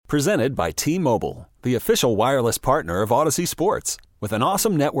Presented by T-Mobile, the official wireless partner of Odyssey Sports. With an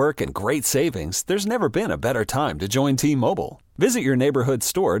awesome network and great savings, there's never been a better time to join T-Mobile. Visit your neighborhood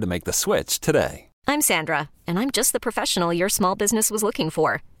store to make the switch today. I'm Sandra, and I'm just the professional your small business was looking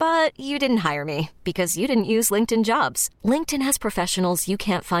for. But you didn't hire me because you didn't use LinkedIn Jobs. LinkedIn has professionals you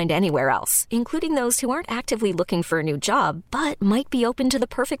can't find anywhere else, including those who aren't actively looking for a new job, but might be open to the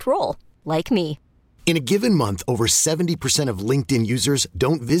perfect role, like me. In a given month, over 70% of LinkedIn users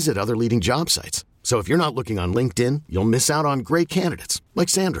don't visit other leading job sites. So if you're not looking on LinkedIn, you'll miss out on great candidates like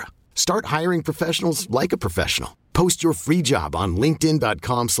Sandra. Start hiring professionals like a professional. Post your free job on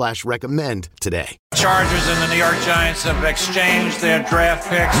linkedin.com/recommend today. Chargers and the New York Giants have exchanged their draft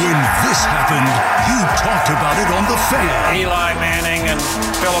picks. When this happened, you talked about it on The Fan. Eli Manning and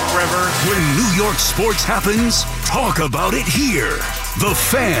Phillip Rivers. When New York sports happens, talk about it here. The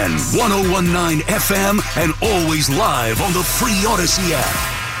Fan, 101.9 FM, and always live on the free Odyssey app.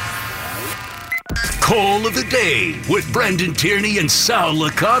 Call of the Day with Brendan Tierney and Sal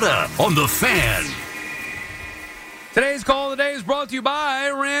Licata on The Fan. Today's Call of the Day is brought to you by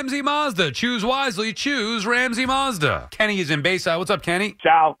Ramsey Mazda. Choose wisely. Choose Ramsey Mazda. Kenny is in Bayside. What's up, Kenny?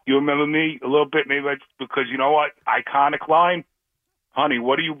 Sal, you remember me a little bit, maybe because you know what? Iconic line. Honey,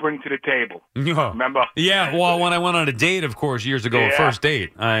 what do you bring to the table? Remember? Yeah, well, when I went on a date, of course, years ago, a first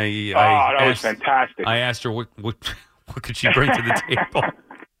date, that was fantastic. I asked her what could she bring to the table.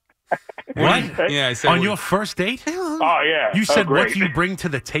 What? Yeah, I said, on your first date? Oh, yeah. You said, great. what do you bring to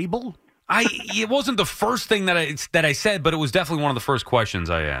the table? It wasn't the first thing that I said, but it was definitely one of the first questions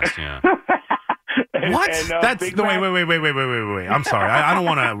I asked, yeah. What? That's Big no, Mac? wait. I'm sorry. I don't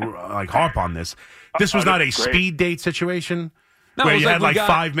want to harp on this. This was not a that's great. speed date situation? No, where it was you had we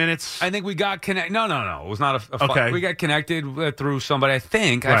 5 minutes? I think we got connected. No. It was not a Okay. We got connected through somebody, I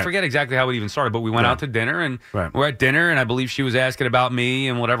think. Right. I forget exactly how it even started, but we went out to dinner, and we're at dinner, and I believe she was asking about me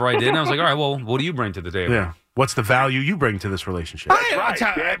and whatever I did. And I was like, all right, well, what do you bring to the table? Yeah. What's the value you bring to this relationship?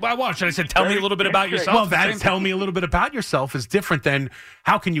 I watched. I said, tell me a little bit about yourself. Well, that tell me a little bit about yourself is different than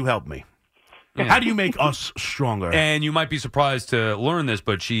how can you help me? Yeah. How do you make us stronger? And you might be surprised to learn this,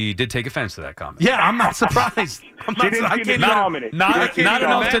 but she did take offense to that comment. Yeah, I'm not surprised. Not enough to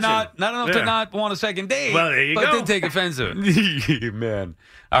not want a second date. Well, there you but go. did take offense to it. Man,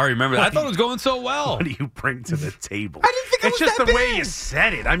 I remember that. I thought it was going so well. What do you bring to the table? I didn't think it it's was just that the way bad. you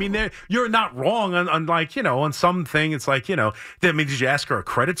said it. I mean, you're not wrong on like, on something. It's like, did you ask her a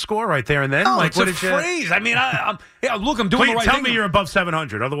credit score right there and then? No, like, it's a phrase. I mean, I'm doing the right thing. Tell me you're above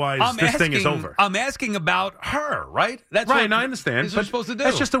 700. Otherwise, this thing is over. I'm asking about her, right? That's right, what and I understand. What you're supposed to do.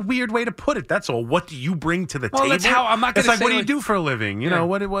 That's just a weird way to put it. That's all. What do you bring to the table? That's how I'm not going It's to like, say what do you do for a living?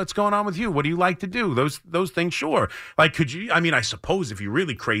 What's going on with you? What do you like to do? Those things, sure. Like, could you? I mean, I suppose if you're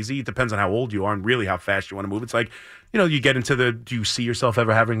really crazy, it depends on how old you are and really how fast you want to move. It's like, you get into do you see yourself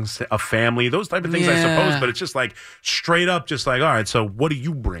ever having a family? Those type of things, I suppose. But it's just like straight up, just like, all right. So what do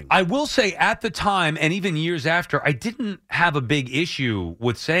you bring? I will say at the time and even years after, I didn't have a big issue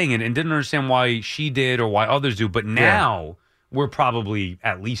with saying it and didn't understand why she did or why others do. But now we're probably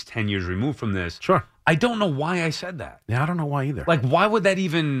at least 10 years removed from this. Sure. I don't know why I said that. Yeah, I don't know why either. Like, why would that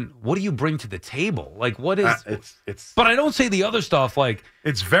even? What do you bring to the table? Like, what is? It's. But I don't say the other stuff. Like,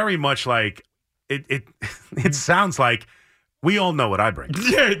 it's very much like it. It sounds like we all know what I bring.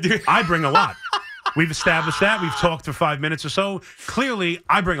 I bring a lot. We've established that. We've talked for 5 minutes or so. Clearly,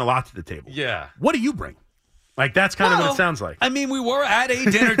 I bring a lot to the table. Yeah. What do you bring? Like, that's kind of what it sounds like. I mean, we were at a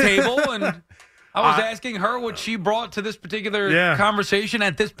dinner table, and I was asking her what she brought to this particular conversation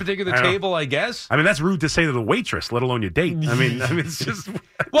at this particular table, I guess. I mean, that's rude to say to the waitress, let alone your date. I mean, it's just...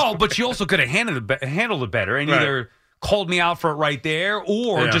 Well, but she also could have handled it better and either called me out for it right there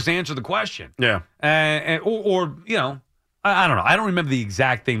or just answered the question. Yeah. Or I don't know. I don't remember the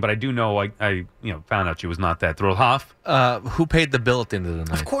exact thing, but I do know I found out she was not that thrilled. Hoff? Who paid the bill at the end of the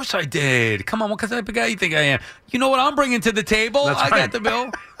night? Of course I did. Come on, what type of guy you think I am? You know what I'm bringing to the table? That's I right. got the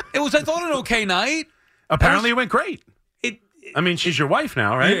bill. I thought, an okay night. Apparently it went great. I mean, she's your wife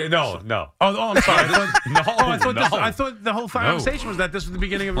now, right? Yeah, no. Oh, I'm sorry. I No. I thought the whole conversation was that this was the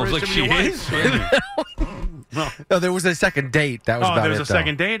beginning of a I was like, relationship she with your wife. is? No, there was a second date. That was about it. There was a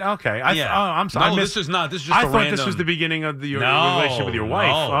second date? Okay. I'm sorry. No, this is not. This is just I a thought random... this was the beginning of your relationship with your wife.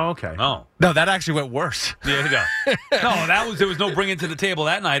 No, Oh, okay. No, that actually went worse. Yeah, no. There was no bringing to the table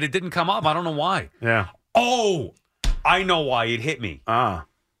that night. It didn't come up. I don't know why. Yeah. Oh, I know why it hit me.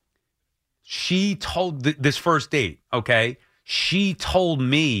 She told this first date, okay? She told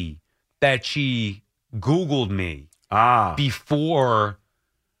me that she Googled me before,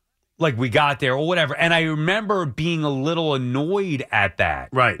 like, we got there or whatever. And I remember being a little annoyed at that.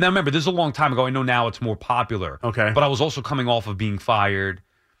 Right. Now, remember, this is a long time ago. I know now it's more popular. Okay. But I was also coming off of being fired.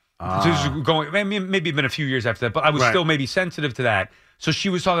 So this was going, maybe been a few years after that, but I was still maybe sensitive to that. So she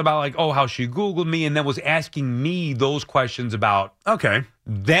was talking about like, how she Googled me and then was asking me those questions about. Okay.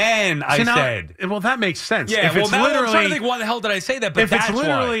 Then I said. Well, that makes sense. Yeah, if it's I'm literally, trying to think, why the hell did I say that? But if it's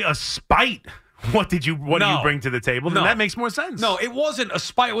literally a spite, what do you bring to the table? Then that makes more sense. No, it wasn't a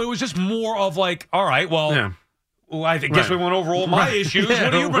spite. It was just more of like, all right, well, I guess we went over all my issues.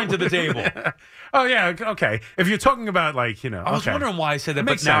 What do you bring to the table? Oh, yeah, okay. If you're talking about, like, I was wondering why I said that,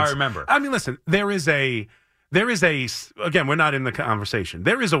 but now I remember. I mean, listen, there is a, again, we're not in the conversation.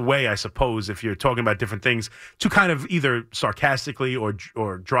 There is a way, I suppose, if you're talking about different things, to kind of either sarcastically or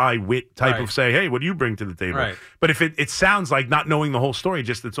dry wit type of say, hey, what do you bring to the table? Right. But if it sounds like not knowing the whole story,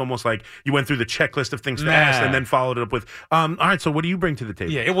 just it's almost like you went through the checklist of things to ask and then followed it up with, all right, so what do you bring to the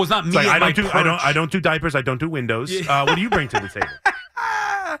table? Yeah, it was not me. Like, I don't do diapers. I don't do windows. Yeah. What do you bring to the table?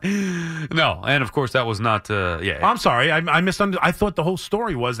 No, and of course that was not. I'm sorry, I misunderstood. I thought the whole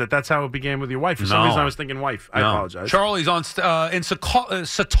story was that's how it began with your wife. For some reason, I was thinking wife. I apologize. Charlie's on in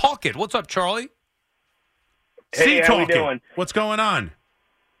Setauket. What's up, Charlie? Hey, how we doing? What's going on?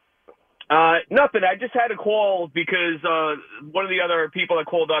 Nothing. I just had a call because one of the other people that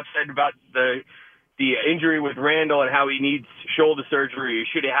called up said about the injury with Randall and how he needs shoulder surgery. He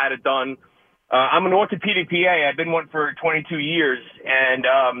should have had it done. I'm an orthopedic PA. I've been one for 22 years, and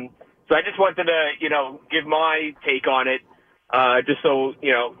so I just wanted to, give my take on it, just so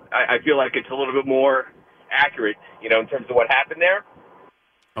I feel like it's a little bit more accurate, in terms of what happened there.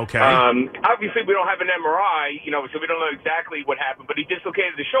 Okay. Obviously, we don't have an MRI, so we don't know exactly what happened. But he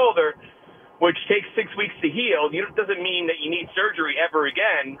dislocated the shoulder, which takes 6 weeks to heal. It doesn't mean that you need surgery ever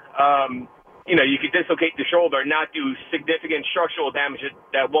again. You could dislocate the shoulder and not do significant structural damage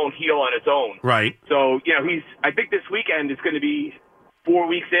that won't heal on its own. Right. So, I think this weekend is going to be 4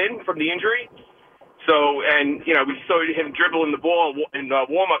 weeks in from the injury. So, and, we saw him dribbling the ball in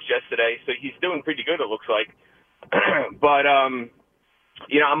warm-ups yesterday, so he's doing pretty good, it looks like. But,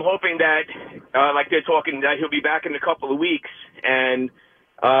 I'm hoping that, like they're talking, that he'll be back in a couple of weeks, and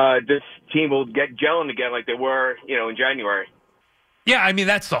this team will get gelling again like they were, in January. Yeah, I mean,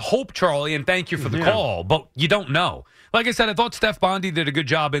 that's the hope, Charlie, and thank you for the call, but you don't know. Like I said, I thought Steph Bondy did a good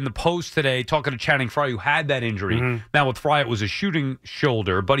job in the post today talking to Channing Frye, who had that injury. Now, with Frye, it was a shooting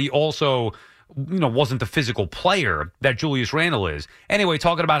shoulder, but he also, wasn't the physical player that Julius Randle is. Anyway,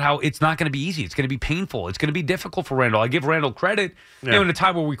 talking about how it's not going to be easy. It's going to be painful. It's going to be difficult for Randle. I give Randle credit. In a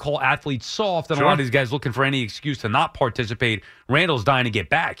time where we call athletes soft and a lot of these guys looking for any excuse to not participate, Randle's dying to get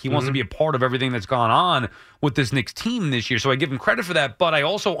back. He wants to be a part of everything that's gone on with this Knicks team this year. So I give him credit for that. But I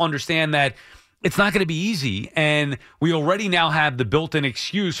also understand that it's not going to be easy, and we already now have the built-in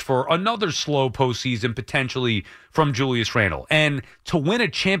excuse for another slow postseason potentially from Julius Randle. And to win a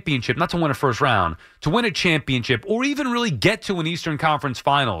championship, not to win a first round, to win a championship or even really get to an Eastern Conference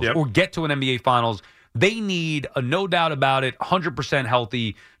Finals or get to an NBA Finals, they need, a no doubt about it, 100%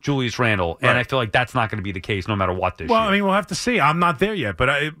 healthy Julius Randle. And I feel like that's not going to be the case no matter what this year. Well, I mean, we'll have to see. I'm not there yet,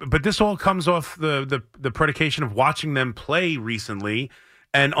 but this all comes off the predication of watching them play recently.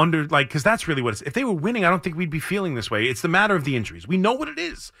 And because that's really what it's. If they were winning, I don't think we'd be feeling this way. It's the matter of the injuries. We know what it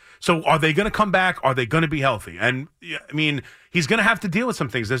is. So are they going to come back? Are they going to be healthy? And I mean, he's going to have to deal with some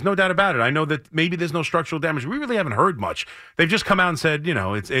things. There's no doubt about it. I know that maybe there's no structural damage. We really haven't heard much. They've just come out and said,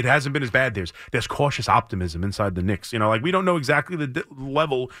 it hasn't been as bad. There's cautious optimism inside the Knicks. We don't know exactly the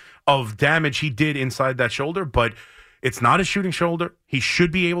level of damage he did inside that shoulder, but it's not a shooting shoulder. He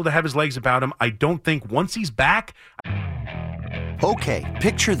should be able to have his legs about him. I don't think once he's back. Okay,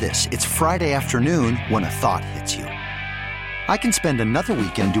 picture this. It's Friday afternoon when a thought hits you. I can spend another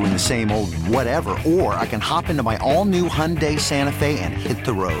weekend doing the same old whatever, or I can hop into my all-new Hyundai Santa Fe and hit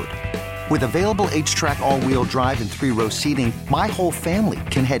the road. With available H-Track all-wheel drive and 3-row seating, my whole family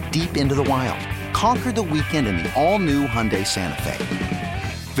can head deep into the wild. Conquer the weekend in the all-new Hyundai Santa Fe.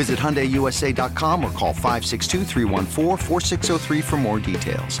 Visit HyundaiUSA.com or call 562-314-4603 for more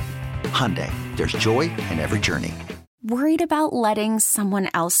details. Hyundai, there's joy in every journey. Worried about letting someone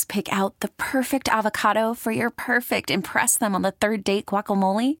else pick out the perfect avocado for your perfect impress them on the third date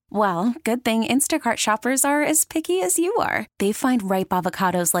guacamole? Well, good thing Instacart shoppers are as picky as you are. They find ripe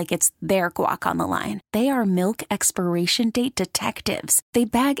avocados like it's their guac on the line. They are milk expiration date detectives. They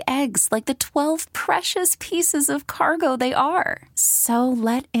bag eggs like the 12 precious pieces of cargo they are. So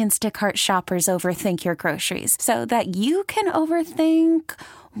let Instacart shoppers overthink your groceries so that you can overthink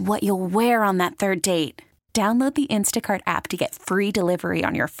what you'll wear on that third date. Download the Instacart app to get free delivery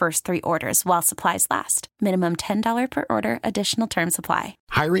on your first 3 orders while supplies last. Minimum $10 per order. Additional terms apply.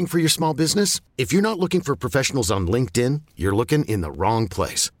 Hiring for your small business? If you're not looking for professionals on LinkedIn, you're looking in the wrong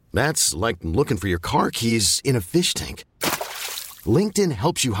place. That's like looking for your car keys in a fish tank. LinkedIn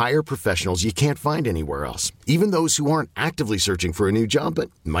helps you hire professionals you can't find anywhere else, even those who aren't actively searching for a new job but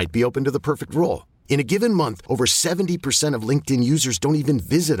might be open to the perfect role. In a given month, over 70% of LinkedIn users don't even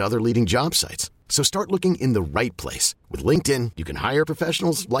visit other leading job sites. So start looking in the right place. With LinkedIn, you can hire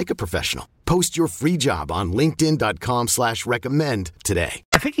professionals like a professional. Post your free job on linkedin.com/recommend today.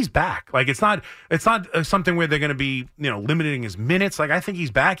 I think he's back. Like, it's not something where they're going to be, limiting his minutes. Like, I think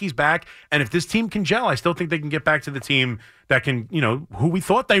he's back. And if this team can gel, I still think they can get back to the team that can, who we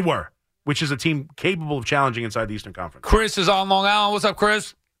thought they were, which is a team capable of challenging inside the Eastern Conference. Chris is on Long Island. What's up,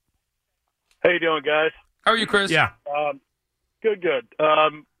 Chris? How you doing, guys? How are you, Chris? Yeah. Good.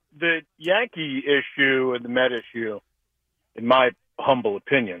 The Yankee issue and the Met issue, in my humble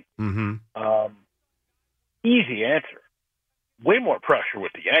opinion, easy answer. Way more pressure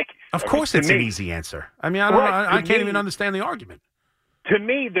with the Yankees. Of course it's an easy answer. I mean, I can't even understand the argument. To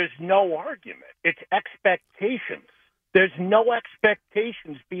me, there's no argument. It's expectations. There's no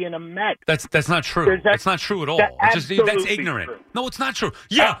expectations being a Met. That's not true. That's not true at all. That's ignorant. True. No, it's not true.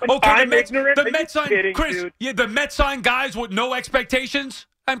 Yeah, okay. I'm ignorant. The Mets signed Chris. Dude. Yeah, the Mets signed guys with no expectations.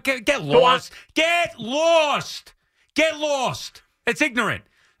 Get lost. Get lost. It's ignorant.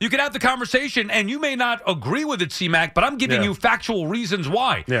 You can have the conversation, and you may not agree with it, C-Mac, but I'm giving you factual reasons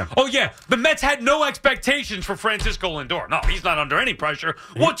why. Yeah. Oh, yeah, the Mets had no expectations for Francisco Lindor. No, he's not under any pressure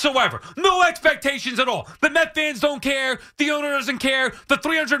whatsoever. No expectations at all. The Met fans don't care. The owner doesn't care. The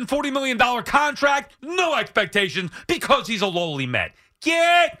 $340 million contract, no expectations because he's a lowly Met.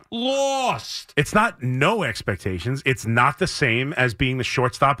 Get lost. It's not no expectations. It's not the same as being the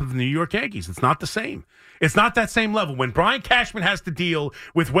shortstop of the New York Yankees. It's not the same. It's not that same level. When Brian Cashman has to deal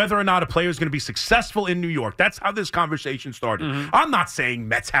with whether or not a player is going to be successful in New York, that's how this conversation started. I'm not saying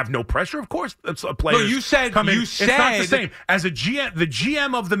Mets have no pressure. Of course, a player. No, you said it's not the same. As a GM, the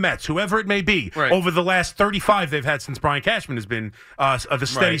GM of the Mets, whoever it may be, over the last 35 they've had since Brian Cashman has been the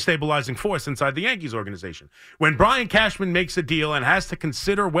steady stabilizing force inside the Yankees organization. When Brian Cashman makes a deal and has to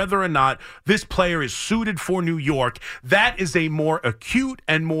consider whether or not this player is suited for New York, that is a more acute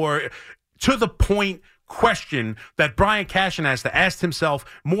and more to the point question that Brian Cashman has to ask himself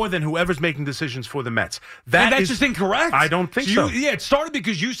more than whoever's making decisions for the Mets. That's just incorrect. I don't think so. Yeah, it started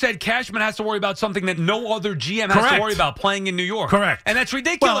because you said Cashman has to worry about something that no other GM has to worry about, playing in New York. Correct. And that's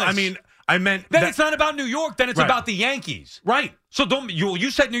ridiculous. Well, I mean, I meant then it's not about New York. Then it's about the Yankees. Right. So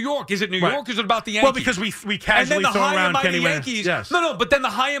you said New York. Is it New York or is it about the Yankees? Well, because we casually throw around Kenny Yankees. Yes. No, but then the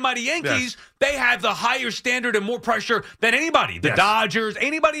high and mighty Yankees, they have the higher standard and more pressure than anybody. The Dodgers,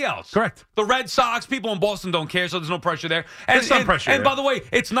 anybody else. Correct. The Red Sox, people in Boston don't care, so there's no pressure there. There's some pressure. And by the way,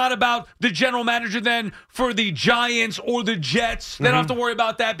 it's not about the general manager then for the Giants or the Jets. They don't have to worry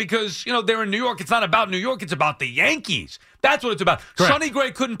about that because, they're in New York. It's not about New York. It's about the Yankees. That's what it's about. Correct. Sonny Gray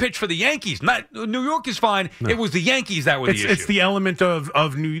couldn't pitch for the Yankees. New York is fine. No. It was the Yankees that were the issue. It's the element of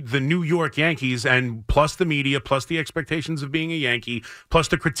the New York Yankees, and plus the media, plus the expectations of being a Yankee, plus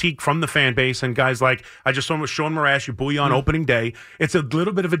the critique from the fan base and guys like, I just saw him with Sean Marash, you buoy on opening day. It's a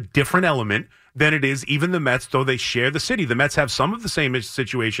little bit of a different element than it is even the Mets, though they share the city. The Mets have some of the same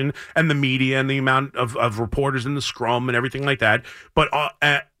situation and the media and the amount of reporters in the scrum and everything like that. But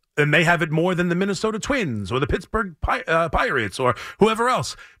and they have it more than the Minnesota Twins or the Pittsburgh Pirates or whoever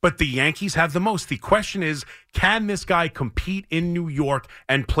else. But the Yankees have the most. The question is, can this guy compete in New York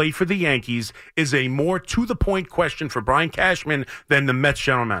and play for the Yankees is a more to-the-point question for Brian Cashman than the Mets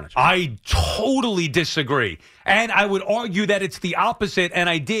general manager. I totally disagree. And I would argue that it's the opposite, and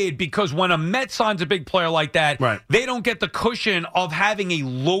I did, because when a Met signs a big player like that, they don't get the cushion of having a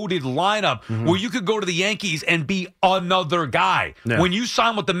loaded lineup where you could go to the Yankees and be another guy. Yeah. When you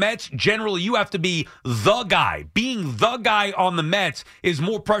sign with the Mets, generally you have to be the guy. Being the guy on the Mets is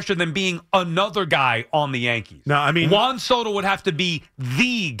more pressure than being another guy on the Yankees. No, I mean, Juan Soto would have to be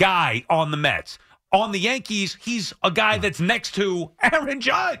the guy on the Mets. On the Yankees, he's a guy that's next to Aaron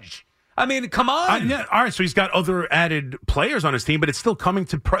Judge. I mean, come on. Yeah, all right, so he's got other added players on his team, but it's still coming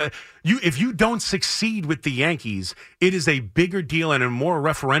to you. If you don't succeed with the Yankees, it is a bigger deal and a more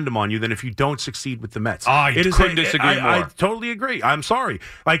referendum on you than if you don't succeed with the Mets. I couldn't disagree more. I totally agree. I'm sorry.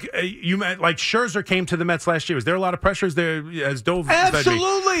 Like Scherzer came to the Mets last year. Was there a lot of pressures there, as Dove Absolutely.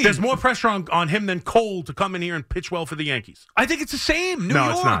 said me? There's more pressure on him than Cole to come in here and pitch well for the Yankees. I think it's the same. New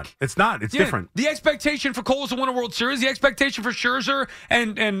York. It's not. It's not. It's different. The expectation for Cole is to win a World Series. The expectation for Scherzer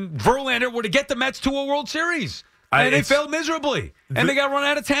and Verlander were to get the Mets to a World Series. And they failed miserably. And they got run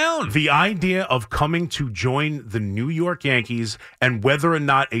out of town. The idea of coming to join the New York Yankees and whether or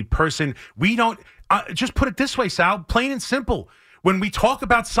not a person, we don't, just put it this way, Sal, plain and simple. When we talk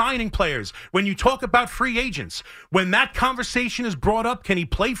about signing players, when you talk about free agents, when that conversation is brought up, can he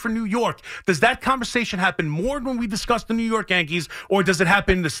play for New York? Does that conversation happen more when we discuss the New York Yankees, or does it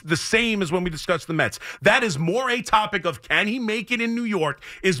happen the same as when we discuss the Mets? That is more a topic of can he make it in New York,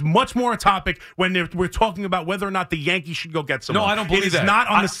 is much more a topic when we're talking about whether or not the Yankees should go get someone. No, I don't believe that. It's not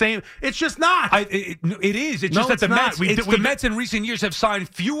on the same. It's just not. It is. It's just that the Mets in recent years have signed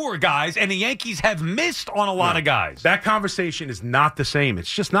fewer guys, and the Yankees have missed on a lot of guys. That conversation is not the same.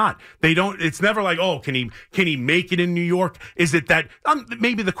 It's just not. They don't. It's never like, oh, can he make it in New York? Is it that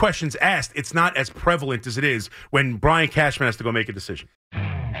maybe the question's asked? It's not as prevalent as it is when Brian Cashman has to go make a decision.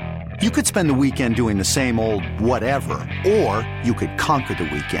 You could spend the weekend doing the same old whatever, or you could conquer the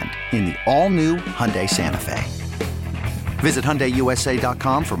weekend in the all-new Hyundai Santa Fe. Visit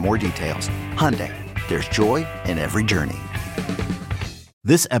HyundaiUSA.com for more details. Hyundai, there's joy in every journey.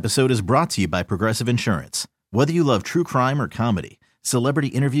 This episode is brought to you by Progressive Insurance. Whether you love true crime or comedy, celebrity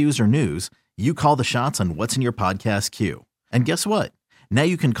interviews or news, you call the shots on what's in your podcast queue. And guess what? Now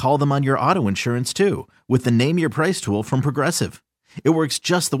you can call them on your auto insurance too with the Name Your Price tool from Progressive. It works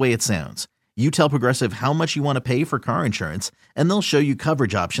just the way it sounds. You tell Progressive how much you want to pay for car insurance, and they'll show you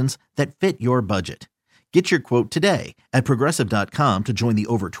coverage options that fit your budget. Get your quote today at Progressive.com to join the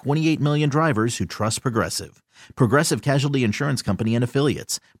over 28 million drivers who trust Progressive. Progressive Casualty Insurance Company and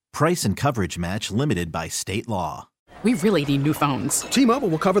Affiliates. Price and coverage match limited by state law. We really need new phones. T-Mobile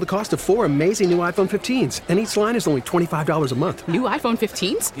will cover the cost of 4 amazing new iPhone 15s, and each line is only $25 a month. New iPhone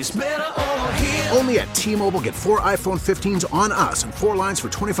 15s? It's better over here. Only at T-Mobile, get 4 iPhone 15s on us and 4 lines for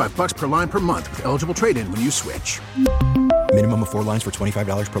 $25 per line per month with eligible trade-in when you switch. Minimum of 4 lines for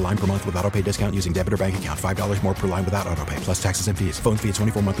 $25 per line per month with autopay discount using debit or bank account. $5 more per line without autopay, plus taxes and fees. Phone fee at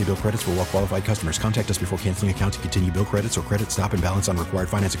 24 monthly bill credits for well-qualified customers. Contact us before canceling account to continue bill credits or credit stop and balance on required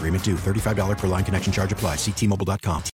finance agreement due. $35 per line connection charge applies. See T-Mobile.com.